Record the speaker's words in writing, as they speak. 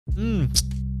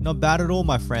Not bad at all,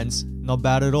 my friends. Not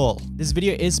bad at all. This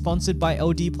video is sponsored by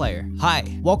LD Player. Hi,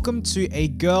 welcome to a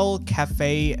girl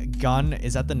cafe gun.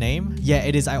 Is that the name? Yeah,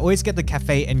 it is. I always get the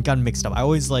cafe and gun mixed up. I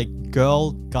always like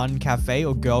girl gun cafe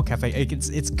or girl cafe.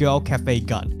 It's girl cafe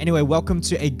gun. Anyway, welcome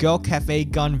to a girl cafe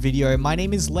gun video. My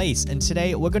name is Lace, and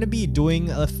today we're going to be doing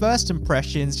first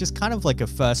impressions, just kind of like a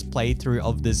first playthrough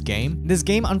of this game. This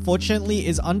game, unfortunately,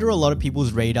 is under a lot of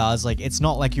people's radars. Like, it's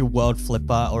not like your World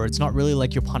Flipper, or it's not really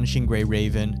like your Punishing Grey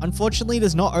Raven. Unfortunately,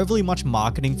 there's not overly much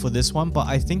marketing for this one, but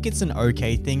I think it's an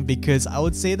okay thing because I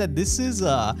would say that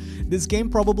this game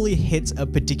probably hits a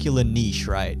particular niche,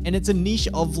 right? And it's a niche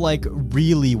of like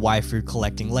really waifu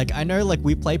collecting. Like, I know like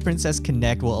we play Princess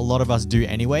Connect, well, a lot of us do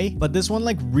anyway, but this one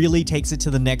like really takes it to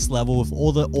the next level with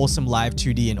all the awesome live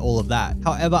 2D and all of that.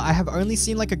 However, I have only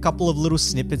seen like a couple of little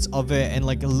snippets of it and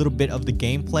like a little bit of the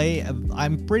gameplay.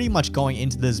 I'm pretty much going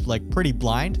into this like pretty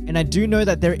blind, and I do know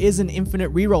that there is an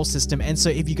infinite reroll system, and so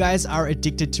if you guys are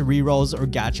addicted to rerolls or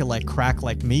gacha like crack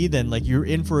like me, then like you're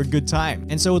in for a good time.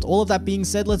 And so with all of that being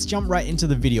said, let's jump right into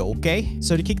the video, okay?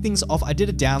 So to kick things off, I did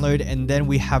a download, and then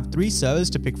we have 3 servers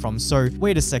to pick from. So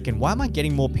wait a second, why am I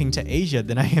getting more ping to Asia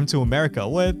than I am to America?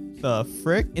 What the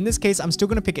frick? In this case, I'm still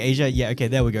gonna pick Asia. Yeah, okay,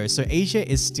 there we go. So Asia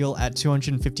is still at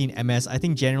 215 ms. I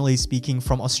think generally speaking,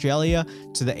 from Australia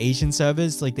to the Asian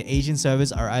servers, like the Asian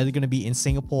servers are either gonna be in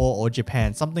Singapore or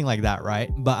Japan, something like that, right?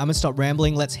 But I'm gonna stop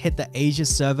rambling. Let's hit the Asia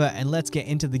server and let's get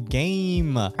into the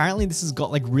game. Apparently this has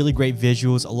got like really great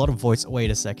visuals, a lot of voice,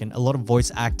 wait a second, a lot of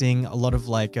voice acting, a lot of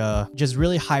like just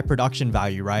really high production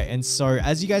value, right? And so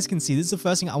as you guys can see, this is the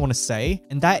first thing I want to say,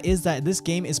 and that is that this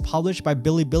game is published by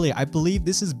bilibili. I believe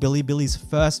this is bilibili's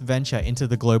first venture into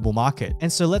the global market.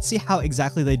 And so let's see how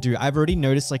exactly they do. I've already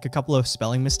noticed like a couple of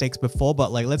spelling mistakes before,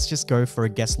 but like let's just go for a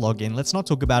guest login. Let's not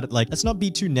talk about it. Like, let's not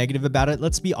be too negative about it.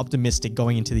 Let's be optimistic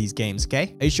going into these games,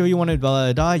 okay? Are you sure you want to blah,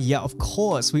 blah, blah? Yeah, of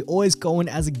course. We always go in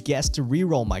as a guest to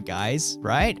reroll, my guys,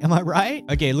 right? Am I right?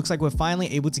 Okay, it looks like we're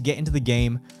finally able to get into the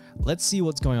game. Let's see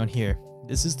what's going on here.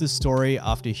 This is the story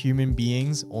after human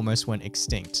beings almost went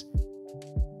extinct.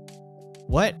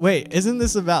 What? Wait, isn't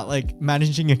this about like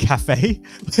managing a cafe?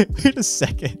 Wait a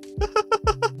second.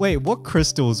 Wait, what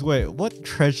crystals? Wait, what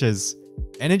treasures?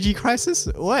 Energy crisis?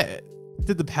 What?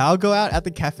 Did the power go out at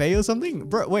the cafe or something?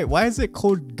 Bro, wait, why is it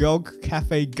called Girl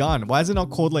Cafe Gun? Why is it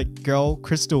not called like Girl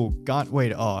Crystal Gun?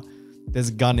 Wait, oh, there's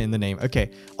a gun in the name.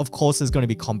 Okay, of course there's going to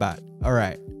be combat. All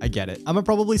right, I get it. I'm gonna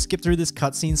probably skip through this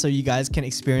cutscene so you guys can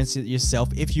experience it yourself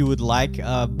if you would like,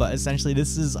 but essentially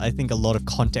this is, I think, a lot of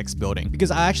context building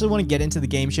because I actually want to get into the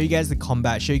game, show you guys the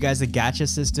combat, show you guys the gacha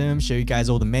system, show you guys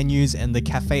all the menus and the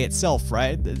cafe itself,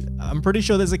 right? I'm pretty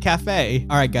sure there's a cafe.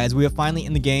 All right, guys, we are finally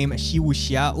in the game.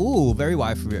 Shiwuxia. Ooh, very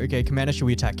waifu. Okay, Commander, should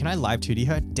we attack? Can I live 2D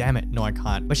her? Damn it. No, I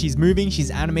can't. But she's moving. She's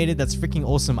animated. That's freaking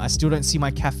awesome. I still don't see my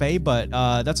cafe, but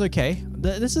that's okay.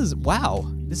 This is, wow.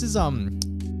 This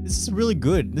is really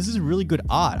good. This is really good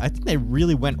art. I think they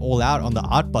really went all out on the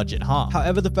art budget, huh?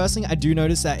 However, the first thing I do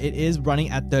notice that it is running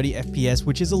at 30 FPS,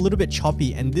 which is a little bit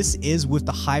choppy, and this is with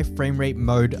the high frame rate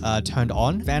mode turned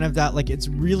on. Fan of that, like it's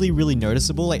really, really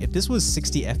noticeable. Like if this was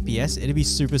 60 FPS, it'd be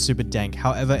super, super dank.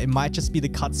 However, it might just be the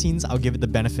cutscenes. I'll give it the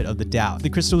benefit of the doubt. The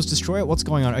crystals destroy it. What's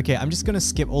going on? Okay, I'm just gonna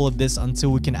skip all of this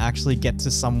until we can actually get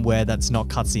to somewhere that's not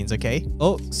cutscenes, okay?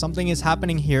 Oh, something is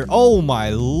happening here. Oh my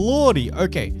lordy.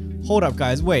 Okay. Hold up,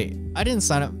 guys. Wait, I didn't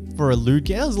sign up for a lewd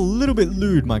game. That was a little bit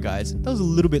lewd, my guys. That was a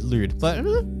little bit lewd, but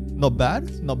not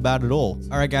bad. Not bad at all.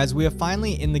 All right, guys, we are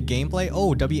finally in the gameplay.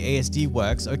 Oh, WASD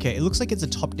works. Okay, it looks like it's a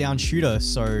top-down shooter.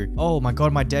 So, oh my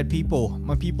God, my dead people.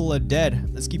 My people are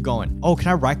dead. Let's keep going. Oh, can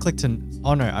I right-click to...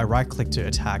 Oh no, I right-click to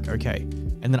attack. Okay,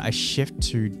 and then I shift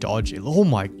to dodge. Oh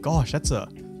my gosh, that's a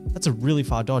really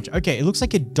far dodge. Okay, it looks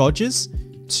like it dodges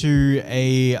to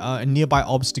a nearby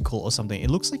obstacle or something. It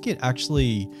looks like it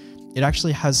actually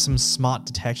has some smart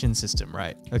detection system,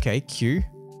 right? Okay, Q.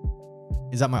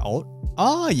 Is that my ult?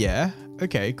 Oh, yeah.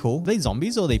 Okay, cool. Are they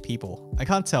zombies or are they people? I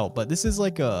can't tell, but this is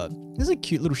like this is a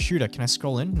cute little shooter. Can I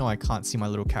scroll in? No, I can't see my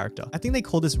little character. I think they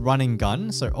call this running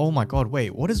gun. So, oh my God,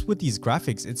 wait, what is with these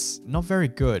graphics? It's not very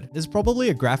good. There's probably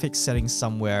a graphics setting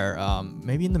somewhere,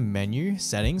 maybe in the menu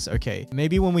settings. Okay,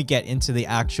 maybe when we get into the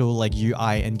actual like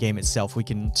UI and game itself, we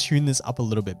can tune this up a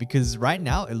little bit because right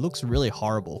now it looks really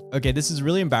horrible. Okay, this is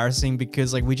really embarrassing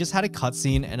because like we just had a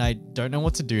cutscene and I don't know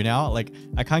what to do now. Like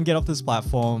I can't get off this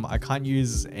platform. I can't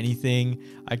use anything.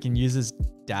 I can use this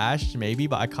dash maybe,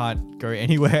 but I can't go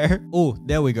anywhere. Oh,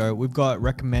 there we go. We've got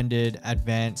recommended,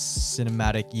 advanced,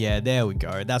 cinematic. Yeah, there we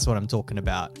go. That's what I'm talking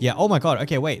about. Yeah. Oh my God.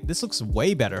 Okay, wait. This looks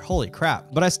way better. Holy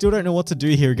crap. But I still don't know what to do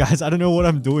here, guys. I don't know what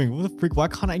I'm doing. What the freak? Why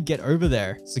can't I get over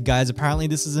there? So guys, apparently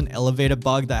this is an elevator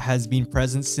bug that has been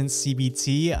present since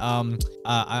CBT.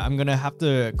 I'm gonna have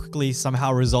to quickly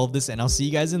somehow resolve this, and I'll see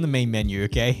you guys in the main menu,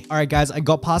 okay? All right, guys, I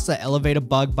got past the elevator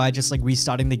bug by just like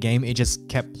restarting the game. It just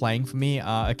kept playing for me,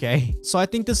 okay? So I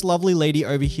think this lovely lady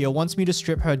over here wants me to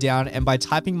strip her down, and by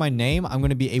typing my name, I'm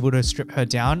gonna be able to strip her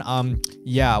down.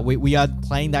 Yeah, we are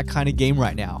playing that kind of game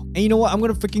right now. And you know what? I'm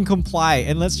gonna freaking comply,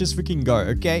 and let's just freaking go,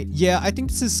 okay? Yeah, I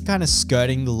think this is kind of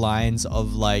skirting the lines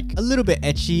of like a little bit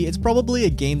ecchi. It's probably a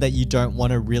game that you don't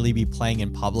want to really be playing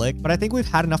in public, but I think we've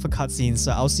had enough of cutscenes,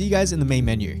 so I'll see you guys in the main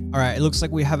menu. All right, it looks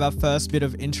like we have our first bit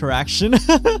of interaction.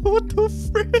 What the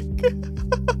frick?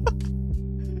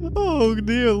 Oh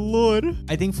dear lord.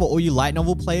 I think for all you light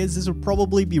novel players, this would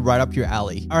probably be right up your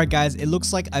alley. All right, guys, it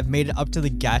looks like I've made it up to the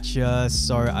gacha,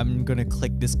 so I'm gonna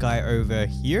click this guy over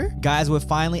here. Guys, we're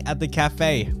finally at the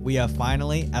cafe. We are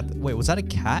finally at the, wait, was that a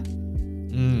cat?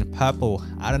 Purple.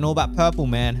 I don't know about purple,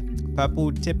 man.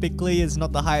 Purple typically is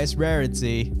not the highest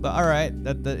rarity, but all right,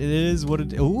 that it is what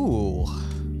it. Ooh,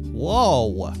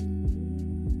 whoa.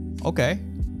 Okay.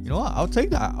 You know what? I'll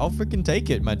take that. I'll freaking take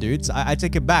it, my dudes. I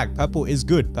take it back. Purple is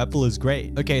good. Purple is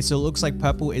great. Okay, so it looks like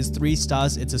purple is 3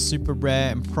 stars. It's a super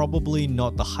rare and probably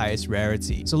not the highest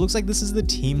rarity. So it looks like this is the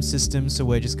team system. So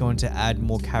we're just going to add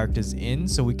more characters in.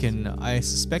 So we can, I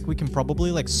suspect we can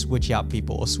probably like switch out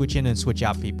people or switch in and switch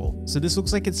out people. So this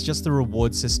looks like it's just the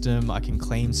reward system. I can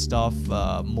claim stuff,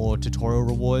 more tutorial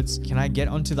rewards. Can I get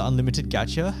onto the unlimited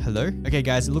gacha? Hello? Okay,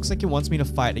 guys, it looks like it wants me to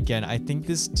fight again. I think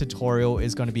this tutorial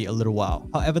is going to be a little while.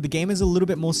 However, the game is a little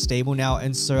bit more stable now,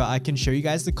 and so I can show you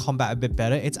guys the combat a bit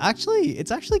better. It's actually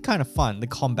kind of fun, the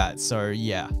combat. So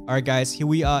yeah. All right, guys, here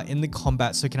we are in the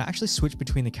combat. So can I actually switch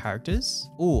between the characters?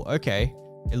 Oh, okay.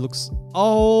 It looks,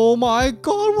 oh my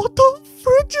God, what the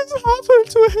frick just happened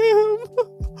to him?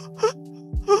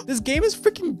 This game is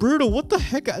freaking brutal. What the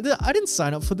heck? I didn't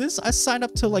sign up for this. I signed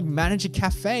up to like manage a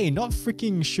cafe, not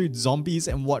freaking shoot zombies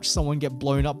and watch someone get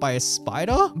blown up by a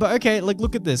spider. But okay, like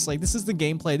look at this. Like this is the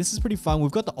gameplay. This is pretty fun.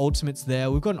 We've got the ultimates there.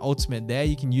 We've got an ultimate there.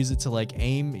 You can use it to like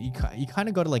aim. You kind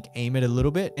of got to like aim it a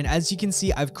little bit. And as you can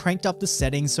see, I've cranked up the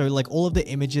settings. So like all of the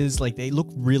images, like they look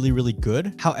really, really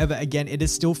good. However, again, it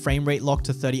is still frame rate locked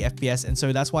to 30 FPS. And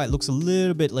so that's why it looks a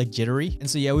little bit like jittery. And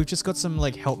so yeah, we've just got some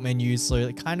like help menus.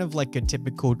 So kind of like a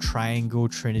typical triangle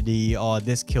trinity, oh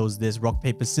this kills this, rock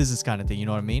paper scissors kind of thing, you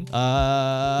know what I mean?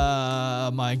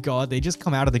 My God, they just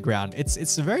come out of the ground. It's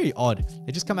very odd.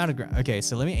 They just come out of the ground. Okay,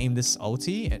 so let me aim this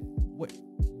ulti and wait,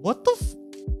 what the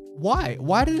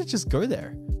why did it just go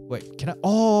there? Wait, can I?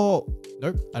 Oh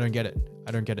nope, I don't get it.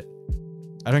 I don't get it.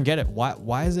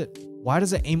 Why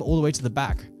does it aim all the way to the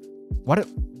back? What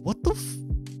the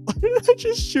where did I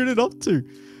just shoot it up to?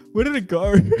 Where did it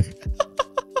go?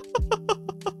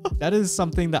 That is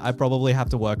something that I probably have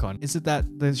to work on. Is it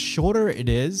that the shorter it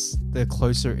is, the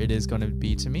closer it is going to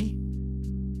be to me?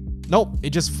 Nope,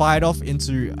 it just fired off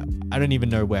into, I don't even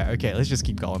know where. Okay, let's just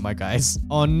keep going, my guys.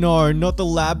 Oh no, not the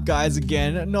lab guys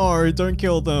again. No, don't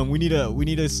kill them. We need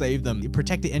to save them.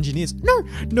 Protect the engineers. No,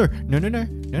 don't die.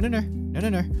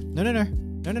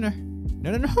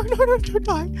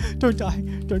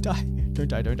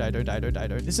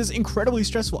 This is incredibly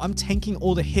stressful. I'm tanking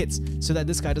all the hits so that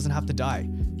this guy doesn't have to die.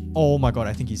 Oh my God,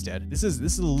 I think he's dead. This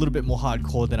is a little bit more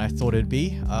hardcore than I thought it'd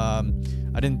be. I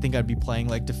didn't think I'd be playing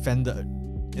like Defender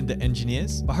in the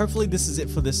engineers, but hopefully this is it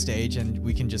for this stage and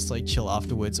we can just like chill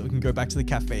afterwards, so we can go back to the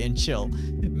cafe and chill.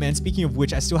 Man, speaking of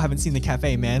which, I still haven't seen the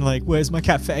cafe, man. Like, where's my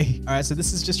cafe? All right, so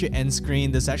this is just your end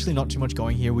screen. There's actually not too much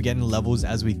going here. We're getting levels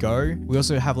as we go. We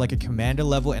also have like a commander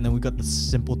level, and then we've got the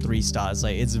simple 3 stars.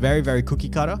 Like, it's very, very cookie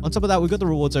cutter. On top of that, we've got the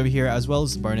rewards over here as well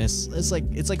as the bonus. It's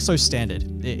like so standard.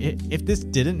 If this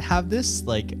didn't have this,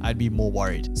 like, I'd be more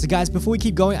worried. So guys, before we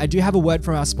keep going, I do have a word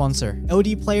from our sponsor.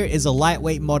 LD Player is a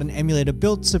lightweight modern emulator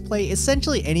built to play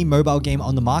essentially any mobile game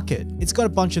on the market. It's got a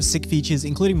bunch of sick features,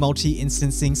 including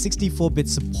multi-instancing, 64-bit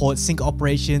support, sync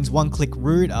operations, one-click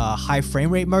root, high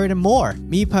frame rate mode, and more.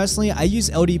 Me personally, I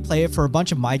use LD Player for a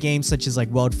bunch of my games such as like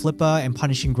World Flipper and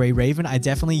Punishing Grey Raven. I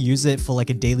definitely use it for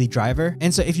like a daily driver.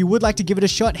 And so if you would like to give it a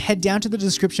shot, head down to the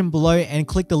description below and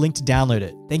click the link to download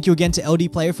it. Thank you again to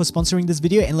LD Player for sponsoring this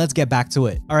video, and let's get back to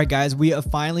it. All right, guys, we are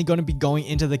finally going to be going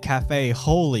into the cafe.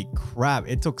 Holy crap,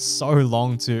 it took so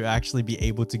long to actually be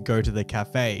able to go to the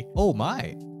cafe. Oh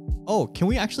my. Oh, can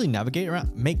we actually navigate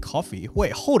around? Make coffee.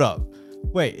 Wait, hold up.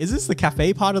 Wait, is this the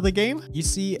cafe part of the game? You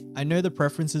see, I know the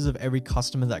preferences of every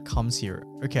customer that comes here.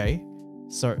 Okay.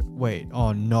 So, wait.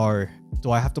 Oh no.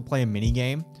 Do I have to play a mini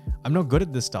game? I'm not good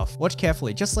at this stuff. Watch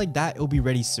carefully. Just like that, it'll be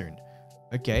ready soon.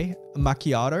 Okay, a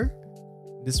macchiato.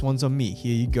 This one's on me.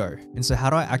 Here you go. And so how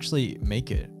do I actually make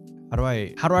it?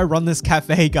 How do I run this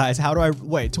cafe, guys? How do I,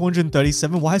 wait,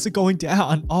 237? Why is it going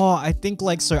down? Oh, I think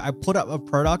like, so I put up a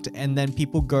product and then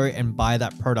people go and buy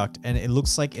that product and it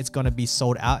looks like it's going to be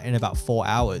sold out in about 4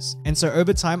 hours. And so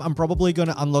over time, I'm probably going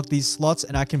to unlock these slots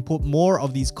and I can put more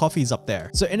of these coffees up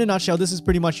there. So in a nutshell, this is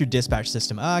pretty much your dispatch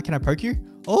system. Can I poke you?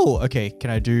 Oh, okay. Can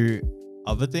I do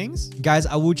other things? Guys,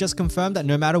 I will just confirm that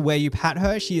no matter where you pat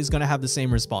her, she is going to have the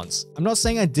same response. I'm not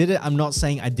saying I did it. I'm not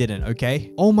saying I didn't.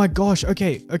 Okay. Oh my gosh.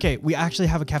 Okay. Okay. We actually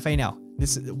have a cafe now.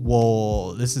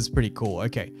 Whoa, this is pretty cool.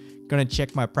 Okay. Gonna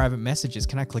check my private messages.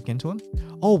 Can I click into them?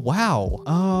 Oh, wow.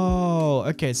 Oh,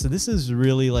 okay. So this is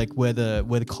really like where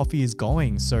the coffee is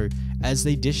going. So as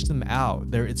they dish them out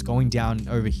there, it's going down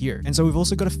over here. And so we've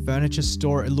also got a furniture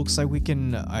store. It looks like we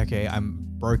can, okay, I'm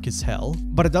broke as hell,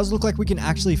 but it does look like we can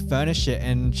actually furnish it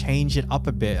and change it up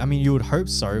a bit. I mean, you would hope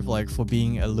so, like for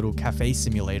being a little cafe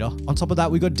simulator. On top of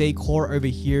that, we got decor over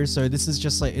here. So this is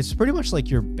just like, it's pretty much like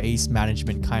your base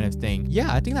management kind of thing.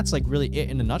 Yeah, I think that's like really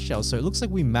it in a nutshell. So it looks like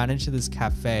we managed this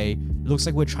cafe. It looks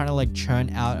like we're trying to like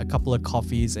churn out a couple of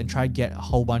coffees and try to get a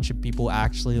whole bunch of people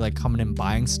actually like coming and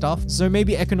buying stuff. So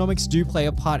maybe economics do play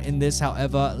a part in this.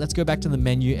 However, let's go back to the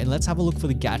menu and let's have a look for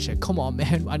the gacha. Come on,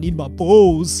 man. I need my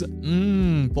balls.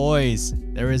 Boys,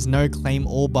 there is no claim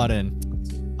all button.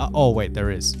 Oh, wait,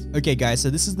 there is. Okay, guys, so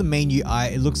this is the main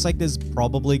UI. It looks like there's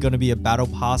probably going to be a battle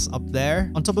pass up there.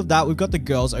 On top of that, we've got the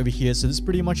girls over here. So this is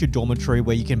pretty much your dormitory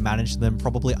where you can manage them,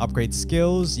 probably upgrade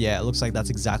skills. Yeah, it looks like that's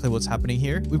exactly what's happening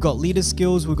here. We've got leader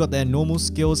skills. We've got their normal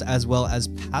skills as well as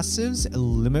passives. A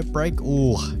limit break.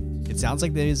 Oh, it sounds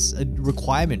like there's a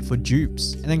requirement for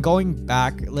dupes. And then going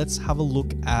back, let's have a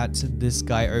look at this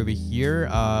guy over here.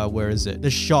 Where is it? The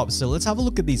shop. So let's have a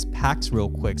look at these packs real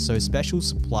quick. So special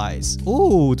supplies.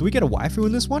 Oh, do we get a waifu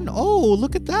in this one? Oh,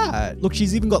 look at that. Look,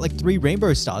 she's even got like 3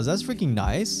 rainbow stars. That's freaking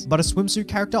nice. But a swimsuit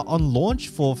character on launch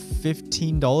for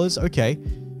 $15. Okay.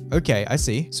 Okay, I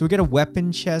see. So we get a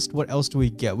weapon chest. What else do we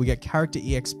get? We get character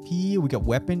EXP. We get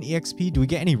weapon EXP. Do we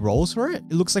get any rolls for it?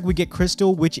 It looks like we get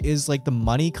crystal, which is like the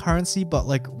money currency, but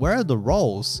like where are the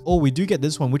rolls? Oh, we do get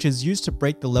this one, which is used to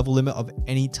break the level limit of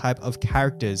any type of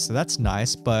characters. So that's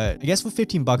nice, but I guess for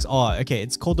 15 bucks. Oh, okay.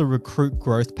 It's called the recruit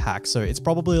growth pack. So it's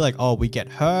probably like, oh, we get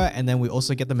her and then we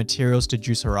also get the materials to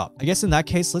juice her up. I guess in that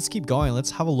case, let's keep going.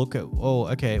 Let's have a look at, oh,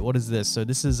 okay. What is this? So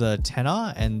this is a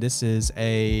tenor and this is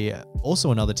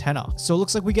also another tenor. So it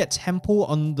looks like we get temple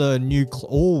on the new,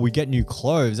 we get new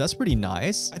clothes. That's pretty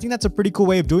nice. I think that's a pretty cool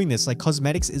way of doing this. Like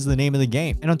cosmetics is the name of the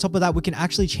game. And on top of that, we can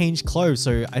actually change clothes.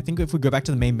 So I think if we go back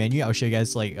to the main menu, I'll show you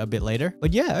guys like a bit later.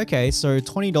 But yeah, okay. So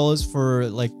 $20 for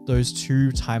like those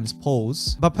 2 times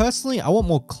pulls. But personally, I want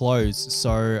more clothes.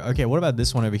 So, okay, what about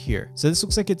this one over here? So this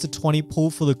looks like it's a 20 pull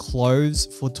for the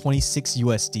clothes for 26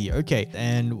 USD. Okay.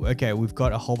 And okay, we've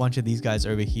got a whole bunch of these guys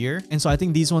over here. And so I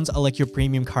think these ones are like your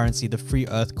premium currency, the free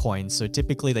earth coins. So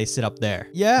typically they sit up there.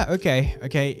 Yeah, okay.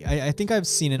 Okay. I think I've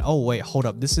seen it. Oh, wait, hold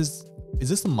up. Is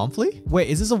this the monthly? Wait,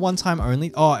 is this a one-time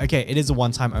only? Oh, okay. It is a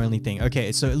one-time only thing.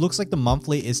 Okay. So it looks like the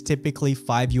monthly is typically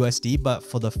 5 USD, but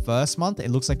for the first month, it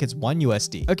looks like it's 1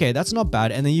 USD. Okay. That's not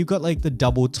bad. And then you've got like the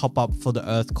double top up for the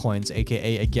earth coins,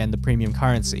 aka again, the premium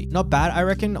currency. Not bad, I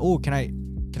reckon. Oh, can I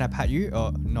pat you?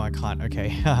 Oh, no, I can't.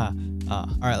 Okay. All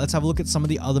right, let's have a look at some of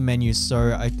the other menus.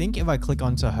 So I think if I click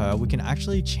onto her, we can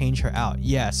actually change her out.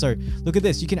 Yeah, so look at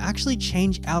this. You can actually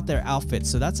change out their outfits.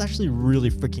 So that's actually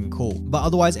really freaking cool. But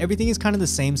otherwise, everything is kind of the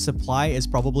same. Supply is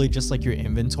probably just like your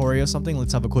inventory or something.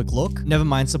 Let's have a quick look. Never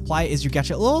mind. Supply is your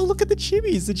gacha. Oh, look at the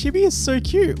chibis. The chibi is so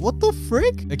cute. What the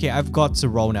frick? Okay, I've got to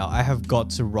roll now. I have got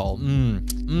to roll.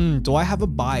 Do I have a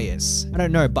bias? I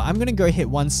don't know, but I'm going to go hit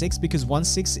 1.6 because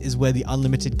 1.6 is where the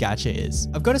unlimited gacha is.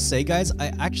 I've got to say, guys, I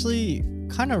actually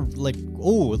kind of like,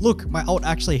 oh, look, my ult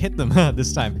actually hit them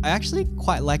this time. I actually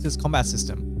quite like this combat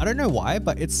system. I don't know why,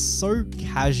 but it's so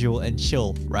casual and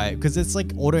chill, right? Because it's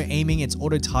like auto aiming, it's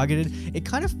auto targeted. It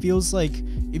kind of feels like,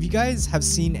 if you guys have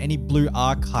seen any Blue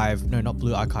Archive, no, not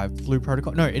Blue Archive, Blue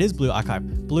Protocol. No, it is Blue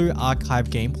Archive. Blue Archive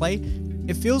gameplay.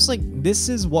 It feels like this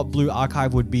is what Blue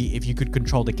Archive would be if you could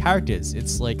control the characters.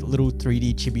 It's like little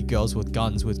 3D chibi girls with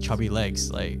guns with chubby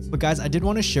legs. But guys, I did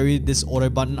want to show you this auto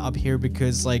button up here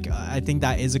because like I think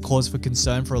that is a cause for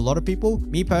concern for a lot of people.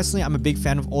 Me personally, I'm a big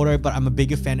fan of auto, but I'm a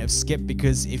bigger fan of skip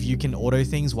because if you can auto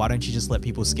things, why don't you just let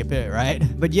people skip it, right?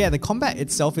 But yeah, the combat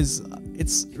itself is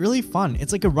It's really fun.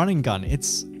 It's like a running gun.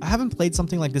 I haven't played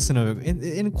something like this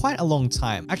in quite a long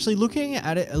time. Actually, looking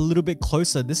at it a little bit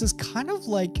closer, this is kind of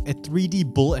like a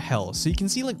 3D bullet hell. So you can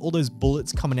see like all those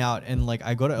bullets coming out, and like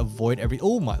I gotta avoid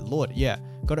oh my lord, yeah.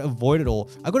 Gotta avoid it all.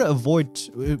 I gotta avoid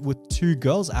with 2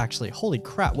 girls actually. Holy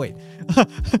crap, wait.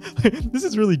 This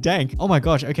is really dank. Oh my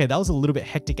gosh, okay, that was a little bit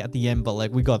hectic at the end, but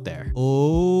like we got there.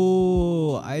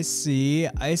 Oh, I see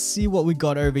what we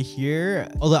got over here.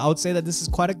 Although I would say that this is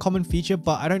quite a common feature,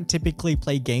 but I don't typically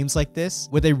play games like this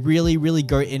where they really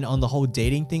go in on the whole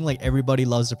dating thing. Like everybody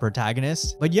loves the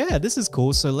protagonist. But yeah, this is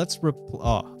cool. So let's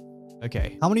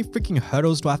okay, how many freaking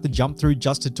hurdles do I have to jump through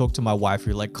just to talk to my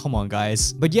waifu? Like, come on,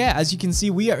 guys. But yeah, as you can see,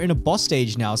 we are in a boss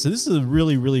stage now. So this is a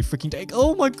really freaking take.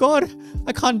 Oh my god,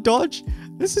 I can't dodge.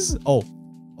 This is, oh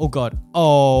god.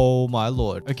 Oh my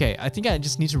lord. Okay, I think I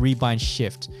just need to rebind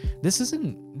shift.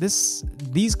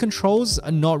 These controls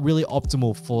are not really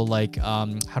optimal for like, how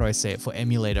do I say it? For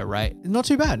emulator, right? Not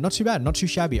too bad, not too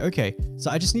shabby. Okay,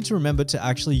 so I just need to remember to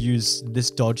actually use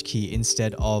this dodge key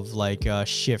instead of like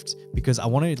shift, because I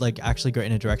want to like actually go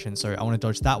in a direction. So I want to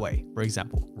dodge that way, for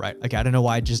example, right? Okay, I don't know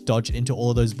why I just dodged into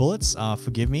all of those bullets.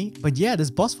 Forgive me. But yeah,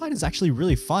 this boss fight is actually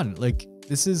really fun. Like,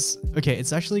 this is, okay,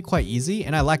 it's actually quite easy,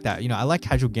 and I like that. You know, I like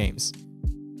casual games.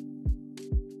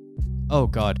 Oh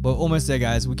god, we're almost there,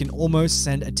 guys. We can almost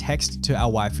send a text to our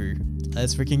waifu.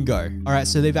 Let's freaking go. All right,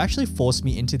 so they've actually forced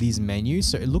me into these menus.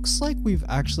 So it looks like we've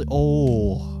actually,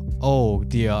 oh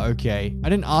dear, okay. I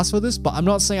didn't ask for this, but I'm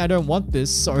not saying I don't want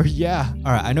this, so yeah.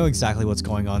 All right, I know exactly what's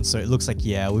going on. So it looks like,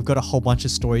 yeah, we've got a whole bunch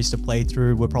of stories to play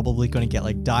through. We're probably going to get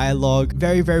like dialogue,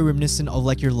 very reminiscent of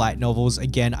like your light novels.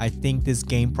 Again, I think this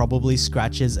game probably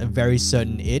scratches a very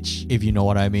certain itch, if you know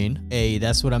what I mean. Hey,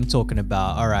 that's what I'm talking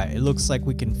about. All right, it looks like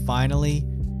we can finally,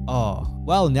 oh,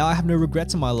 well, now I have no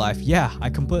regrets in my life. Yeah, I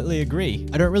completely agree.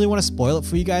 I don't really want to spoil it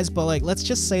for you guys, but like, let's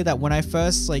just say that when I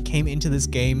first like came into this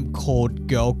game called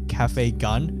Girl Cafe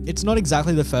Gun, it's not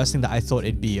exactly the first thing that I thought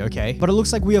it'd be, okay? But it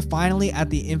looks like we are finally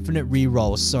at the infinite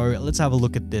reroll. So let's have a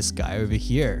look at this guy over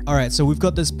here. All right, so we've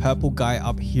got this purple guy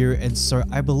up here. And so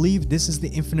I believe this is the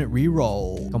infinite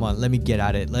reroll. Come on, let me get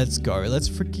at it. Let's go. Let's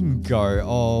freaking go.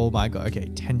 Oh my God. Okay,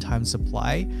 10 times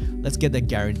supply. Let's get that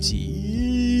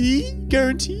guarantee.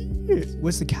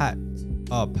 Where's the cat?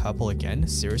 Oh, purple again?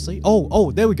 Seriously?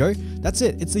 Oh, there we go. That's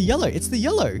it. It's the yellow. It's the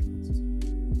yellow.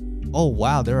 Oh,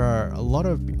 wow. There are a lot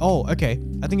of... Oh, okay.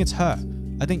 I think it's her.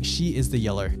 I think she is the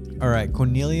yellow. All right.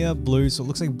 Cornelia, blue. So it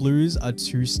looks like blues are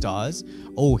 2 stars.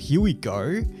 Oh, here we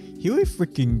go. Here we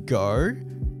freaking go.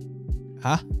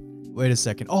 Huh? Wait a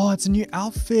second. Oh, it's a new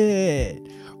outfit.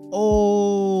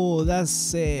 Oh, that's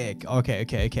sick.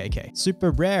 Okay.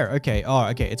 Super rare. Okay. Oh,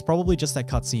 okay. It's probably just that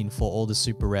cutscene for all the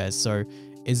super rares. So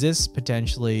is this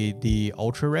potentially the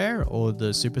ultra rare or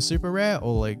the super rare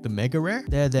or like the mega rare?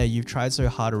 There. You've tried so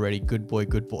hard already. Good boy.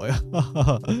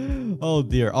 Oh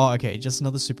dear. Oh, okay. Just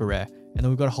another super rare. And then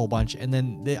we've got a whole bunch. And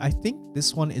then I think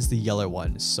this one is the yellow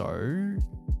one. So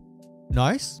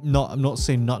nice. I'm not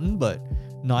saying nothing, but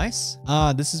nice.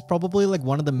 This is probably like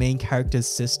one of the main character's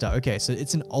sister. Okay, so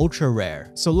it's an ultra rare.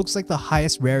 So it looks like the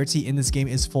highest rarity in this game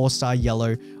is 4-star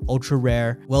yellow, ultra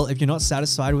rare. Well, if you're not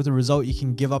satisfied with the result, you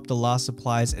can give up the last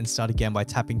supplies and start again by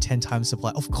tapping 10 times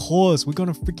supply. Of course, we're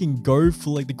gonna freaking go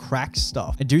for like the cracked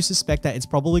stuff. I do suspect that it's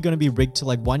probably gonna be rigged to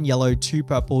like 1 yellow, 2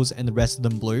 purples, and the rest of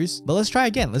them blues. But let's try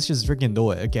again. Let's just freaking do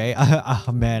it, okay?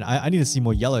 Man, I need to see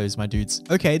more yellows, my dudes.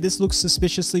 Okay, this looks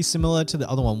suspiciously similar to the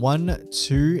other one. 1,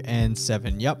 2, and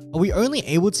 7. Yep. Are we only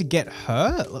able to get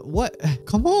her? What?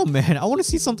 Come on, man. I want to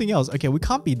see something else. Okay, we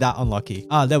can't be that unlucky.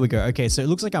 There we go. Okay, so it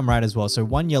looks like I'm right as well. So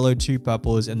 1 yellow, 2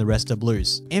 purples, and the rest are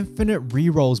blues. Infinite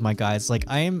rerolls, my guys. Like,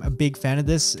 I am a big fan of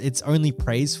this. It's only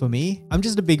praise for me. I'm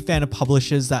just a big fan of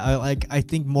publishers that are like, I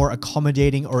think more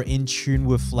accommodating or in tune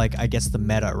with like, I guess the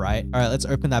meta, right? All right, let's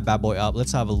open that bad boy up.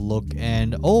 Let's have a look.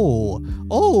 And oh,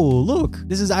 look.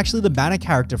 This is actually the banner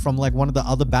character from like one of the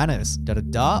other banners.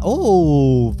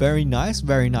 Oh, very nice.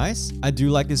 Very nice. I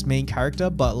do like this main character,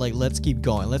 but like, let's keep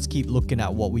going. Let's keep looking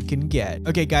at what we can get.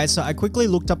 Okay, guys, so I quickly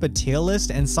looked up a tier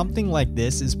list, and something like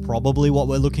this is probably what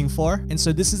we're looking for. And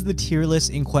so this is the tier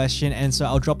list in question. And so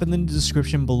I'll drop it in the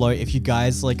description below if you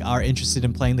guys like are interested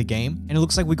in playing the game. And it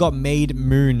looks like we got Maid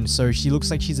Moon. So she looks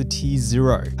like she's a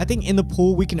T0. I think in the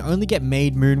pool, we can only get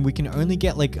Maid Moon. We can only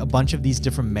get like a bunch of these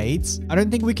different maids. I don't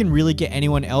think we can really get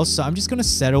anyone else. So I'm just going to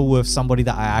settle with somebody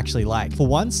that I actually like. For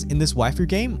once in this waifu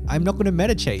game, I'm not going to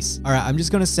meta chase. All right, I'm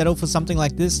just going to settle for something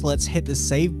like this. Let's hit the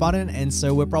save button. And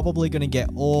so we're probably going to get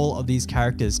all of these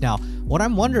characters. Now, What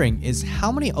I'm wondering is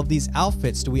how many of these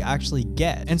outfits do we actually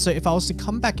get? And so if I was to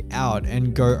come back out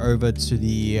and go over to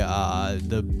the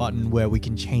button where we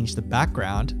can change the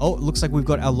background. Oh, it looks like we've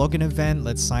got our login event.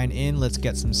 Let's sign in. Let's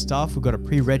get some stuff. We've got a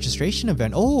pre-registration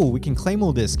event. Oh, we can claim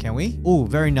all this, can we? Oh,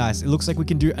 very nice. It looks like we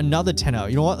can do another tenner.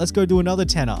 You know what? Let's go do another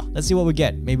tenner. Let's see what we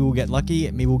get. Maybe we'll get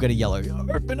lucky. Maybe we'll get a yellow.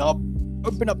 Open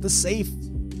up the safe.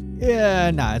 Yeah,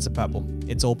 nah, it's a purple.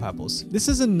 It's all purples. This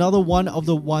is another one of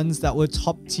the ones that were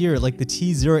top tier, like the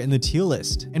T0 in the tier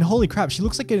list. And holy crap, she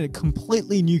looks like a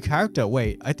completely new character.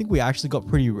 Wait, I think we actually got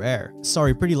pretty rare.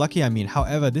 Sorry, pretty lucky, I mean.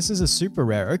 However, this is a super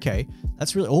rare. Okay,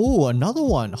 that's really... Oh, another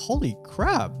one. Holy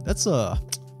crap.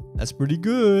 That's pretty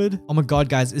good. Oh my god,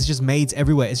 guys, it's just maids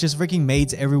everywhere. It's just freaking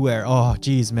maids everywhere. Oh,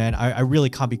 geez, man. I really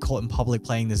can't be caught in public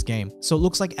playing this game. So it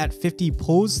looks like at 50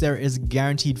 pulls, there is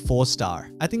guaranteed 4-star.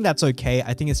 I think that's okay.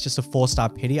 I think it's just a 4-star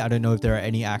pity. I don't know if there are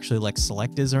any actually like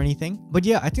selectors or anything. But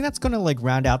yeah, I think that's gonna like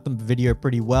round out the video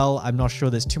pretty well. I'm not sure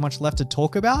there's too much left to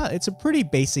talk about. It's a pretty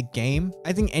basic game.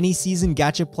 I think any seasoned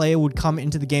gacha player would come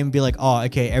into the game and be like, oh,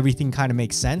 okay, everything kind of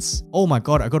makes sense. Oh my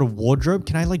god, I got a wardrobe.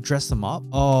 Can I like dress them up?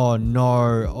 Oh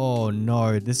no. Oh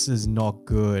no, this is not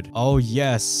good. Oh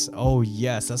yes,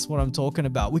 that's what I'm talking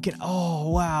about. We can, oh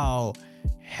wow.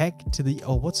 Heck to the,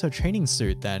 oh, what's her training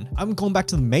suit then? I'm going back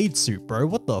to the maid suit, bro.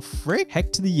 What the frick?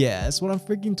 Heck to the, yeah, that's what I'm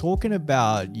freaking talking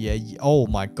about. Yeah, oh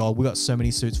my god, we got so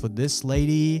many suits for this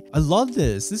lady. I love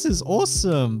this. This is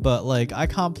awesome, but like, I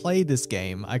can't play this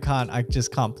game. I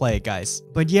just can't play it, guys.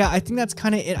 But yeah, I think that's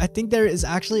kind of it. I think there is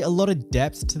actually a lot of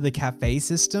depth to the cafe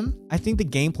system. I think the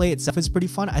gameplay itself is pretty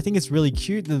fun. I think it's really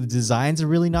cute. The designs are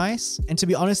really nice. And to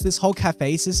be honest, this whole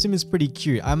cafe system is pretty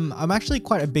cute. I'm actually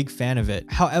quite a big fan of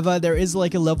it. However, there is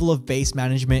like a level of base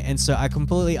management, and so I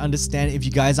completely understand if you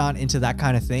guys aren't into that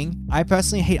kind of thing. I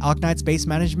personally hate Arknight's base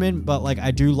management, but like I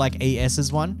do like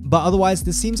AS's one. But otherwise,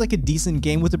 this seems like a decent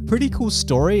game with a pretty cool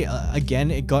story.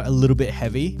 Again, it got a little bit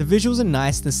heavy. The visuals are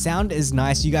nice. The sound is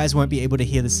nice. You guys won't be able to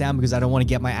hear the sound because I don't want to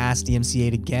get my ass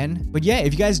DMCA'd again. But yeah,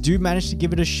 if you guys do manage to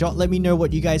give it a shot, let me know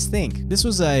what you guys think. This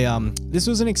was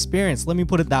an experience. Let me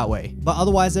put it that way. But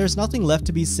otherwise, there's nothing left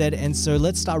to be said, and so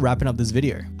let's start wrapping up this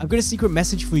video. I've got a secret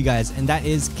message for you guys, and that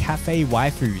is cafe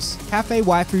waifus. Cafe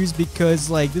waifus, because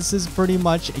like this is pretty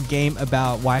much a game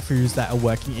about waifus that are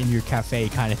working in your cafe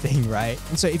kind of thing, right?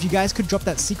 And so if you guys could drop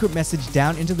that secret message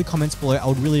down into the comments below, I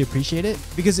would really appreciate it,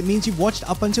 because it means you've watched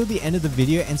up until the end of the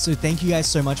video, and so thank you guys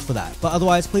so much for that. But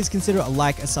otherwise, please consider a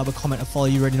like, a sub, a comment, a follow.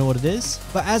 You already know what it is.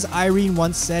 But as Irene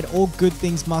once said, all good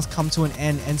things must come to an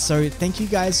end, and so thank you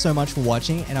guys so much for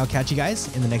watching, and I'll catch you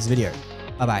guys in the next video.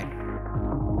 Bye bye.